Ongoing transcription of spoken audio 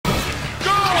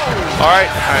Alright,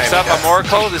 what's up? I'm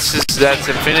Oracle. That's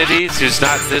Infinity. It's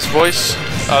not this voice.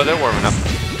 Oh, they're warming up.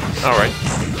 Alright.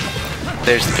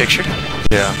 There's the picture.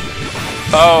 Yeah.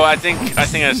 Oh, I think I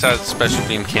saw the special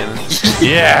beam cannon.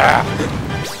 Yeah!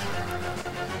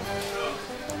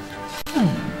 3,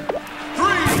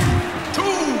 2,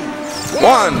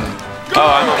 1. Oh,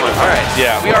 I'm on my phone. Alright,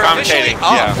 yeah, we are commentating.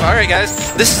 Yeah. Alright,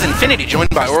 guys. This is Infinity,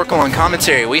 joined by Oracle on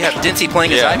commentary. We have Denti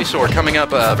playing as Ivysaur coming up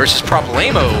versus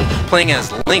Problem0 playing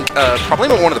as Link.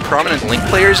 Problem0, one of the prominent Link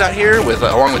players out here, with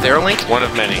along with Aerolink. One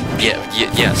of many. Yeah,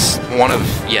 yes. One of,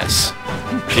 yes.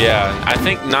 Yeah, I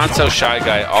think Not So Shy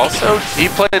Guy also, he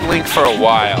played Link for a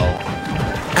while.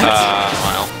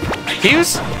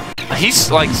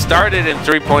 He's like started in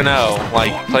 3.0,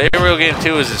 like Play Real Game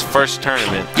 2 is his first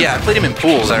tournament. Yeah, I played him in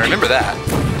pools, I remember that.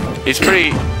 He's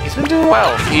been doing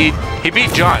well. He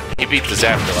beat John. He beat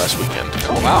Disaster last weekend.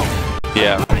 Oh wow.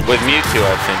 Yeah, with Mewtwo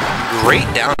I think.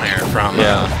 Great down air from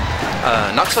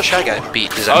Not So Shy Guy beat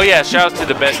Disaster. Oh yeah, shouts to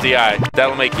the best DI.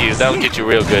 That'll get you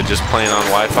real good just playing on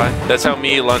Wi-Fi. That's how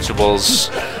me, Lunchables,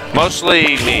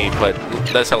 mostly me, but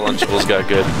that's how Lunchables got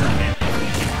good.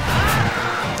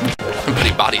 But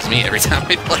he bodies me every time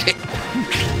we play.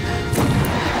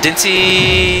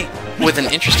 Denti with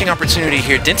an interesting opportunity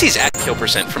here. Denti's at kill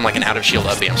percent from like an out of shield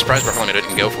up B. I'm surprised Bartholomew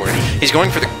didn't go for it. He's going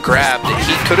for the grab that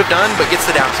he could have done, but gets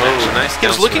the down smash. Oh, nice. He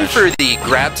was looking for the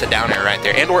grab to down air right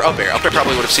there, and or up air. Up air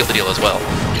probably would have sealed the deal as well.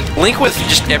 Link with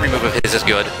just every move of his is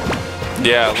good.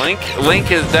 Yeah,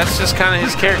 Link is, that's just kind of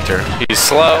his character. He's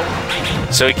slow,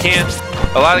 so he can't.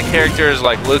 A lot of characters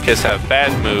like Lucas have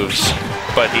bad moves,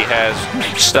 but he has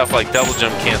stuff like double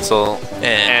jump cancel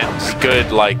and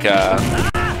good like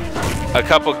a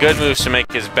couple good moves to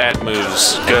make his bad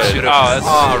moves good.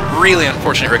 Oh, really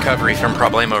unfortunate recovery from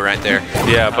Problem0 right there.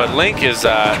 Yeah, but Link is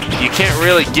you can't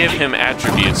really give him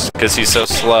attributes because he's so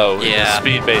slow in a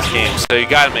speed-based game. So you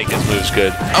got to make his moves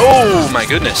good. Oh my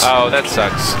goodness. Oh, that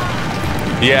sucks.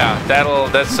 Yeah,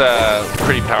 that's a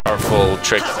pretty powerful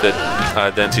trick that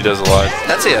Denti does a lot.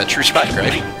 That's a true spike,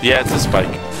 right? Yeah, it's a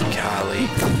spike. Golly.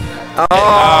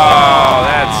 Oh,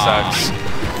 that sucks.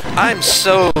 I'm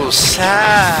so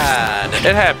sad.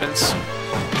 It happens.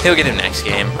 He'll get him next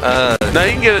game. No,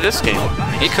 you can get it this game.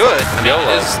 He could. I mean, it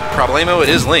is Problem0, it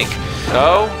is Link.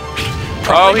 Oh,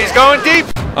 he's going deep.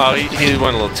 Oh, he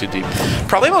went a little too deep.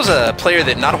 Problem0's a player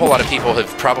that not a whole lot of people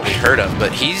have probably heard of,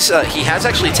 but he has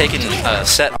actually taken a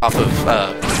set off of.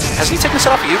 Has he taken a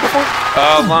set off of you before?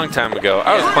 A long time ago.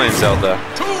 I was playing Zelda.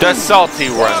 The salty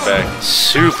run back.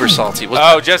 Super salty.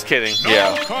 Just kidding.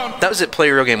 Yeah. That was at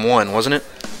Play Real Game 1, wasn't it?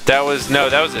 That was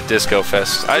at Disco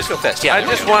Fest. Disco Fest, yeah. I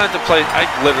just wanted to play. I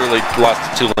literally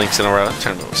lost 2 Links in a row. That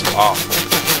tournament was awful.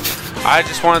 I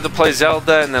just wanted to play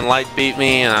Zelda, and then Light beat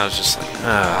me, and I was just like,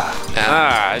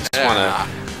 I just want to.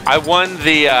 I won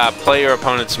the play your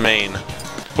opponent's main,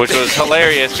 which was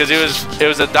hilarious because it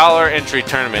was a $1 entry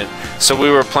tournament, so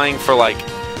we were playing for like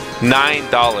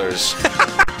 $9.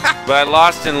 But I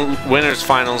lost in winners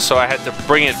finals, so I had to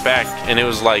bring it back, and it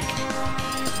was like.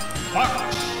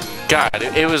 God,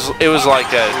 it was like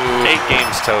 8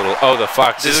 games total. Oh, the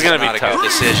Fox. This is gonna be not a tough. good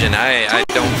decision. I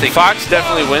don't think Fox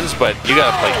definitely wins, but you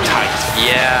gotta play tight.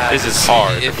 Yeah, this is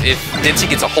hard. If Denti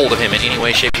gets a hold of him in any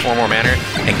way, shape, form, or manner,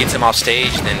 and gets him off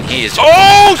stage, then he is.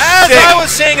 Oh, as sick. I was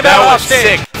saying about off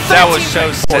stage. That was so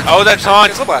sick. Oh, that's on.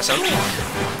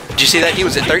 Did you see that? He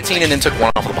was at 13 and then took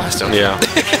 1 off of the blast zone. Yeah.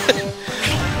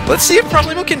 Let's see if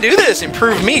Problem0 can do this.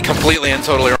 Improve me completely and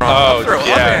totally wrong. Oh, up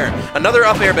air. Another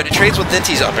up air, but it trades with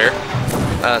Denti's up air.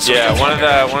 So yeah, one of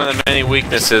the many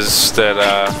weaknesses that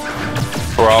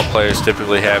Brawl players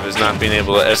typically have is not being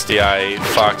able to SDI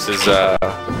Fox's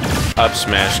up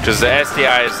smash, because the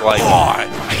SDI is like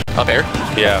up air.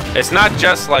 Yeah, it's not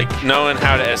just like knowing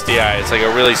how to SDI. It's like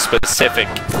a really specific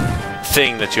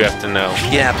thing that you have to know.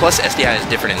 Yeah, plus SDI is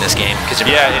different in this game.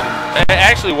 Yeah, it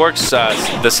actually works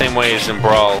the same way as in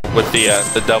Brawl with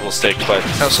the double stick, but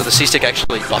so the C stick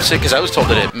actually buffs it, because I was told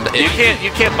that you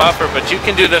can't buffer, but you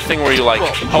can do the thing where you like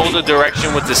hold a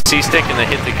direction with the C stick and then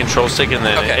hit the control stick and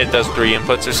then it does 3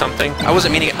 inputs or something. I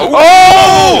wasn't meaning it.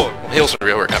 Oh! Heals for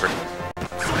real recovered.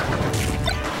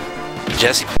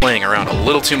 Jesse playing around a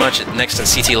little too much next to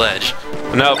CT ledge.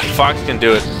 No, Fox can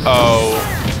do it. Oh,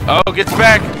 gets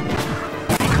back.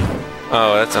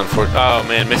 Oh, that's unfortunate. Oh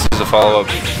man, misses a follow-up.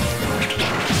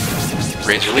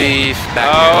 Razor leaf.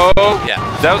 Back yeah,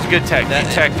 that was a good tech.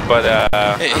 He teched, but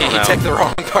he teched the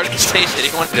wrong part of the stage that he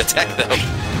wanted to tech though.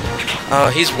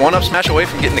 He's 1-up smash away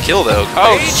from getting the kill though.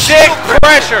 Oh, sick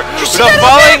pressure! The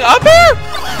falling up air.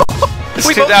 It's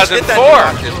 2004.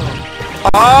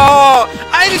 Oh,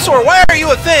 Ivysaur, why are you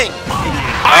a thing?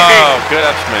 Oh, good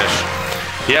up smash.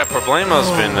 Yeah,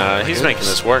 Problem0's been, he's making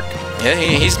this work. Yeah,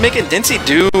 he's making Denti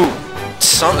do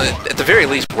some, at the very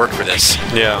least, work for this.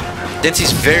 Yeah.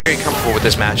 Denti's very comfortable with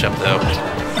this matchup, though.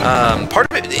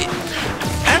 Part of it,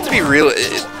 I have to be real.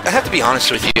 I have to be honest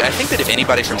with you. I think that if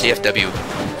anybody from DFW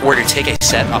were to take a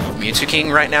set off of Mewtwo King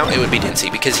right now, it would be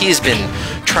Denti, because he has been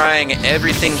trying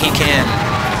everything he can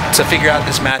to figure out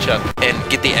this matchup and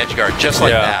get the edge guard just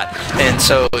like that. And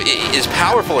so, as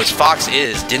powerful as Fox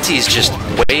is, Denti is just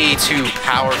way too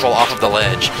powerful off of the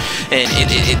ledge, and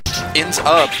it ends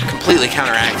up completely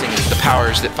counteracting the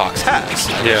powers that Fox has.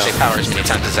 I'm going to say power as many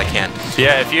times as I can.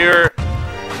 Yeah, if you're...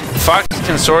 Fox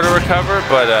can sort of recover,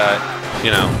 but,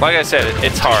 you know, like I said,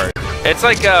 it's hard. It's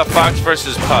like Fox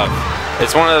versus Puff.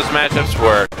 It's one of those matchups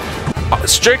where,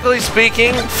 strictly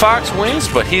speaking, Fox wins,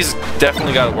 but he's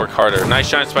definitely got to work harder. Nice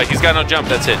shine spike. He's got no jump.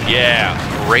 That's it. Yeah.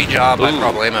 Great job by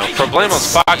Problem0.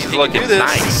 Problem0's Fox is looking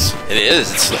nice. It is.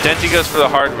 Denti goes for the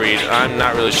hard read. I'm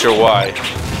not really sure why.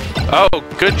 Oh,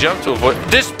 good jump to avoid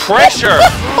this pressure.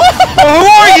 Who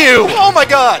are you? Oh my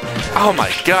god. Oh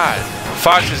my god.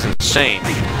 Fox is insane.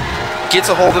 Gets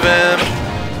a hold of him.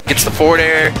 Gets the forward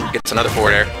air. Gets another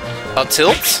forward air. Up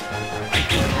tilts.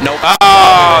 Nope. Oh,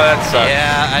 that sucks.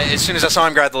 Yeah, as soon as I saw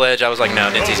him grab the ledge, I was like, no,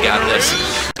 Denti's got this.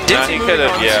 Denti could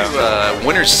have, to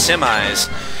winner's semis.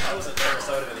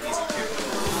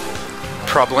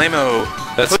 Problem0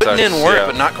 putting in work,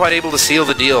 but not quite able to seal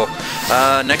the deal.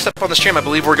 Next up on the stream, I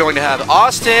believe we're going to have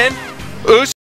Austin.